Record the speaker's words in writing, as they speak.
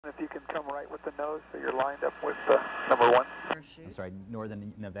if you can come right with the nose so you're lined up with number 1. I'm sorry,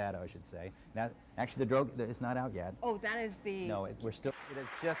 northern Nevada, I should say. Now, actually, the drogue is not out yet. Oh, that is the... No, we're still... It has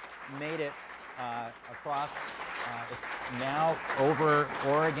just made it across. It's now over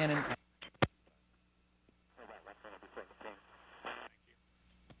Oregon and...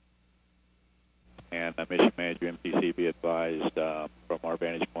 And Mission Manager MTC, be advised, from our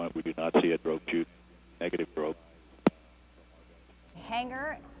vantage point, we do not see a drogue chute, negative drogue.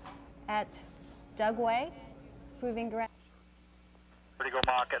 Hangar at Dugway Proving Ground. Ready to go,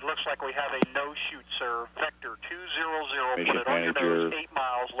 Mach. It looks like we have a no shoot, sir. Vector 200. Mission Put it on your Manager, nose, 8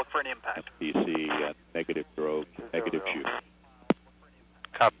 miles. Look for an impact. MTC, negative drogue, negative chute.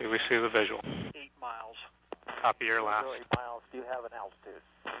 Copy. We see the visual. 8 miles. Copy your last. 8 miles. Do you have an altitude?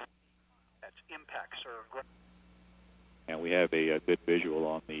 That's impact, sir. And we have a good visual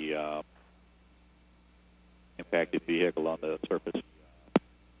on the impacted vehicle on the surface.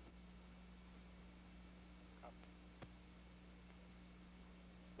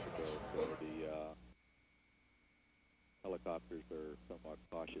 So the helicopters are somewhat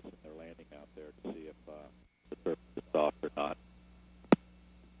cautious in their landing out there to see if the surface is soft or not.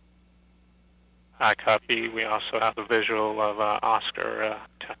 I copy. We also have a visual of Oscar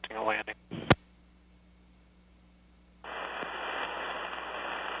attempting a landing.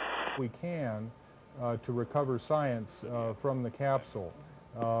 We can to recover science from the capsule,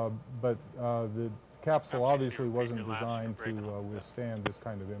 but the capsule obviously wasn't designed to withstand this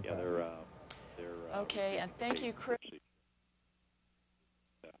kind of impact. Yeah, okay, and thank you, Chris.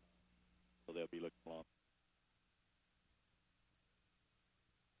 So they'll be looking